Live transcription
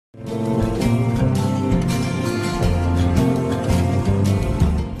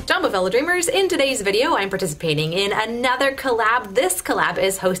fellow dreamers. In today's video, I'm participating in another collab. This collab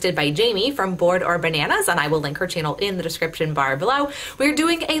is hosted by Jamie from Board or Bananas, and I will link her channel in the description bar below. We're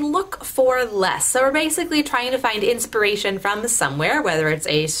doing a look for less. So we're basically trying to find inspiration from somewhere, whether it's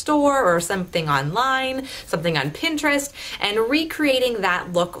a store or something online, something on Pinterest, and recreating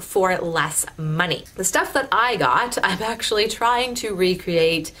that look for less money. The stuff that I got, I'm actually trying to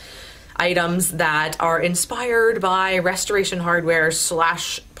recreate items that are inspired by Restoration Hardware /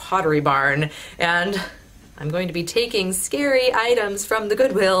 Pottery Barn, and I'm going to be taking scary items from the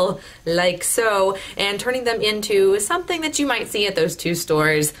Goodwill, like so, and turning them into something that you might see at those two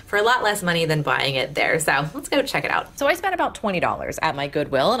stores for a lot less money than buying it there. So let's go check it out. So I spent about $20 at my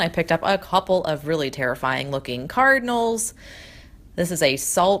Goodwill, and I picked up a couple of really terrifying looking cardinals. This is a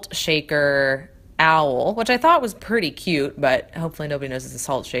salt shaker owl, which I thought was pretty cute, but hopefully nobody knows it's a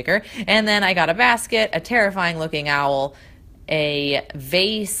salt shaker. And then I got a basket, a terrifying looking owl, a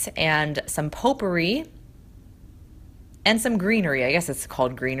vase, and some potpourri, and some greenery. I guess it's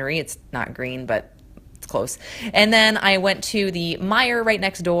called greenery. It's not green, but it's close. And then I went to the Meijer right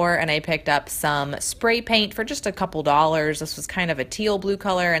next door and I picked up some spray paint for just a couple dollars. This was kind of a teal blue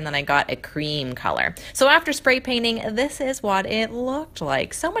color, and then I got a cream color. So after spray painting, this is what it looked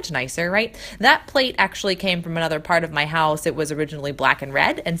like. So much nicer, right? That plate actually came from another part of my house. It was originally black and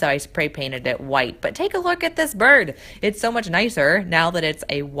red, and so I spray painted it white. But take a look at this bird. It's so much nicer now that it's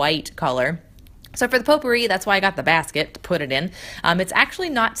a white color. So for the potpourri, that's why I got the basket to put it in. It's actually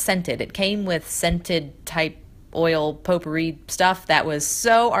not scented. It came with scented type oil potpourri stuff that was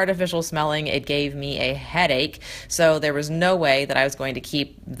so artificial smelling it gave me a headache, so there was no way that I was going to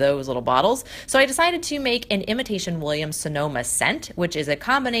keep those little bottles. So I decided to make an imitation Williams Sonoma scent, which is a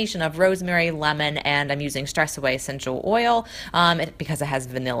combination of rosemary, lemon, and I'm using Stress Away essential oil because it has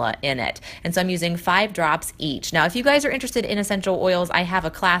vanilla in it. And so I'm using 5 drops each. Now if you guys are interested in essential oils, I have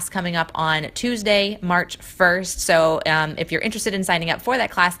a class coming up on Tuesday, March 1st. So if you're interested in signing up for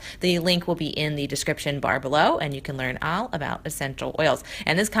that class, the link will be in the description bar below, and you can learn all about essential oils.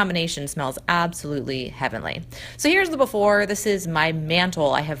 And this combination smells absolutely heavenly. So here's the before. This is my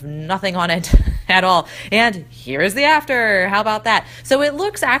mantle. I have nothing on it at all. And here's the after. How about that? So it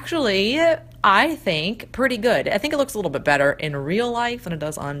looks actually, I think, pretty good. I think it looks a little bit better in real life than it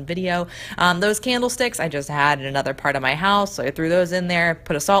does on video. Those candlesticks I just had in another part of my house, so I threw those in there,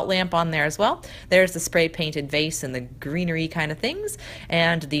 put a salt lamp on there as well. There's the spray painted vase and the greenery kind of things,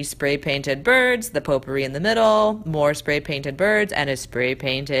 and the spray painted birds, the potpourri in the middle, more spray painted birds, and a spray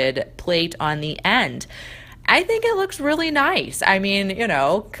painted plate on the end. I think it looks really nice. I mean, you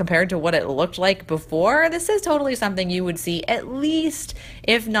know, compared to what it looked like before, this is totally something you would see at least,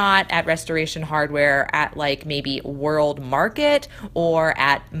 if not at Restoration Hardware, at like maybe World Market or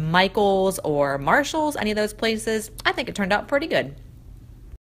at Michael's or Marshall's, any of those places. I think it turned out pretty good.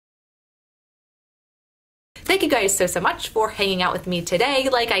 Thank you guys so much for hanging out with me today.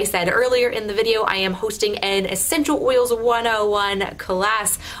 Like I said earlier in the video, I am hosting an Essential Oils 101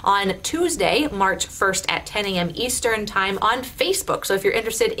 class on Tuesday, March 1st at 10 a.m. Eastern Time on Facebook. So if you're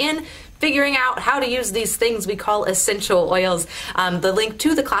interested in figuring out how to use these things we call essential oils, the link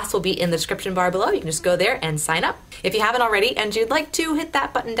to the class will be in the description bar below. You can just go there and sign up. If you haven't already and you'd like to, hit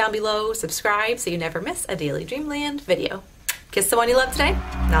that button down below, subscribe so you never miss a Daily Dreamland video. Kiss the one you love today,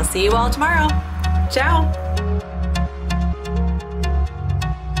 and I'll see you all tomorrow. Ciao!